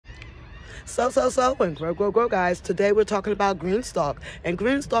And grow, guys. Today we're talking about GreenStalk. And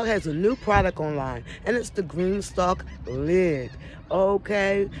GreenStalk has a new product online, and it's the GreenStalk lid.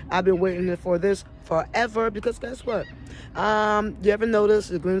 Okay, I've been waiting for this forever because guess what? You ever notice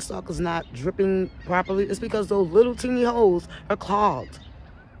the GreenStalk is not dripping properly? It's because those little teeny holes are clogged.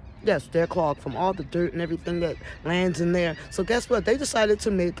 Yes, they're clogged from all the dirt and everything that lands in there. So guess what? They decided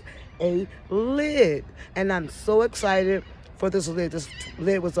to make a lid. And I'm so excited for this lid. This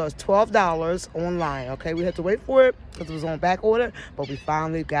lid was $12 online, okay? We had to wait for it because it was on back order, but we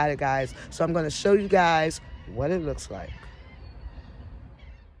finally got it, guys. So I'm going to show you guys what it looks like.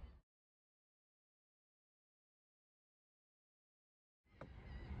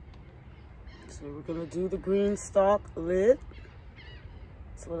 So we're going to do the GreenStalk lid.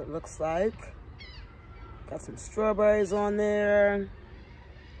 That's what it looks like. Got some strawberries on there.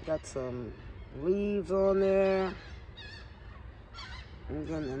 Got some leaves on there. And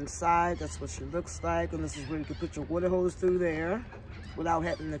then inside, that's what she looks like. And this is where you can put your water hose through there without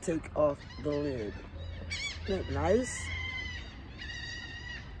having to take off the lid. Isn't that nice?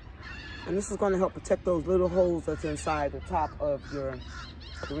 And this is going to help protect those little holes that's inside the top of your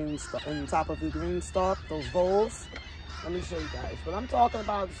GreenStalk, in the top of your GreenStalk, those holes. Let me show you guys what I'm talking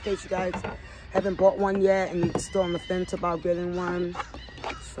about, in case you guys haven't bought one yet and you're still on the fence about getting one.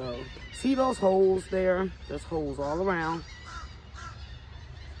 So, see those holes there? There's holes all around.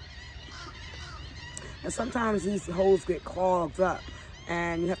 And sometimes these holes get clogged up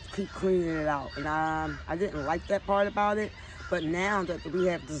and you have to keep cleaning it out. And I didn't like that part about it. But now that we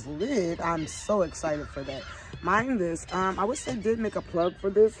have this lid, I'm so excited for that. Mind this, I wish they did make a plug for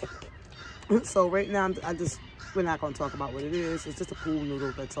this. So right now, we're not going to talk about what it is. It's just a pool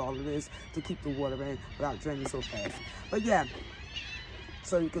noodle, that's all it is, to keep the water in without draining so fast. But yeah,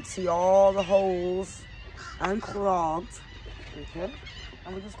 so you can see all the holes unclogged. Okay,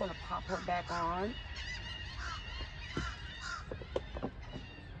 and we're just going to pop her back on.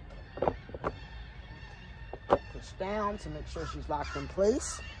 Push down to make sure she's locked in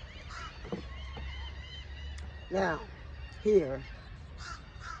place. Now, here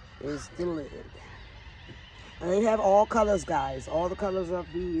is the lid. And they have all colors, guys. All the colors of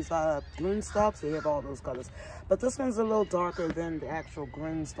these GreenStalks, they have all those colors. But this one's a little darker than the actual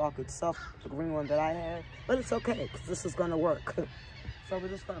GreenStalk itself, the green one that I have. But it's okay, because this is going to work. So we're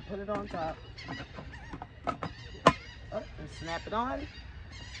just going to put it on top. And snap it on.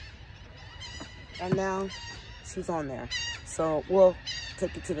 And now she's on there. So we'll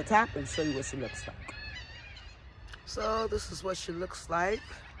take it to the top and show you what she looks like. So this is what she looks like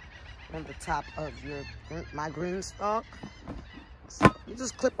on the top of my GreenStalk. So you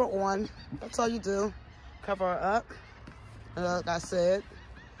just clip her on. That's all you do. Cover her up. And like I said,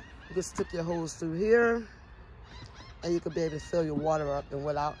 you can stick your hose through here, and you can be able to fill your water up and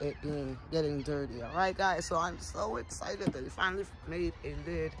without it getting dirty. All right, guys. So I'm so excited that we finally made a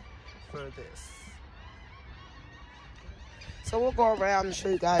lid for this. So we'll go around and show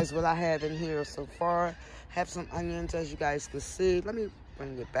you guys what I have in here so far. Have some onions, as you guys can see. Let me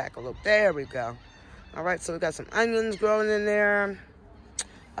bring it back a little. There we go. All right, so we got some onions growing in there.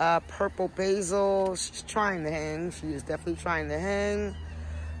 Purple basil. She's trying to hang. She is definitely trying to hang.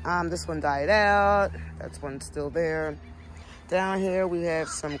 This one died out. That's one still there. Down here we have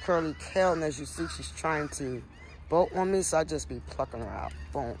some curly kale, and as you see, she's trying to bolt on me, so I just be plucking her out.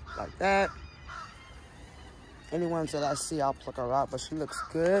 Boom, like that. Any ones that I see, I'll pluck her out, but she looks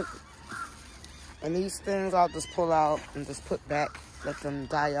good. And these things I'll just pull out and just put back, let them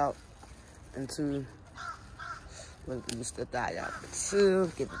die out into what we used to die out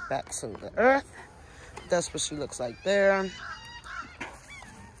into, give it back to the earth. That's what she looks like there.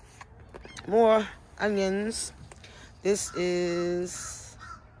 More onions. This is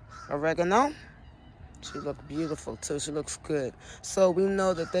oregano. She looks beautiful too. She looks good. So we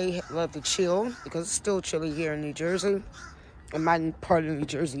know that they love to chill because it's still chilly here in New Jersey. In my part of New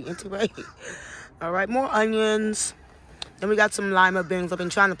Jersey anyway. All right, more onions. And we got some lima beans. I've been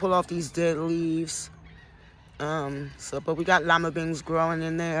trying to pull off these dead leaves. But we got lima beans growing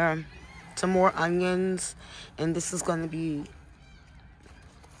in there. Some more onions. And this is going to be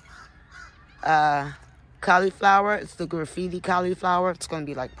cauliflower. It's the graffiti cauliflower. It's going to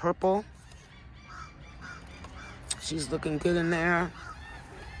be like purple. She's looking good in there.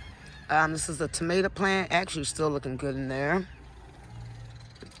 This is a tomato plant. Actually, still looking good in there.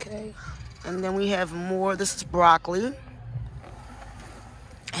 Okay. And then we have more. This is broccoli.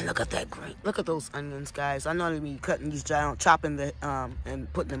 And look at that great. Look at those onions, guys. I know I'm going to be cutting these down, chopping the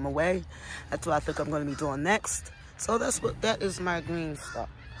and putting them away. That's what I think I'm going to be doing next. So that is my GreenStalk.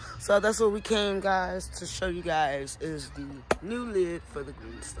 So that's what we came, guys, to show you guys is the new lid for the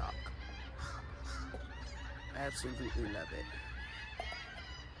GreenStalk. Absolutely love it.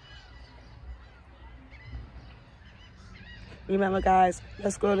 Remember, guys,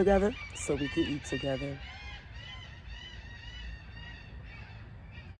 let's grow together so we can eat together.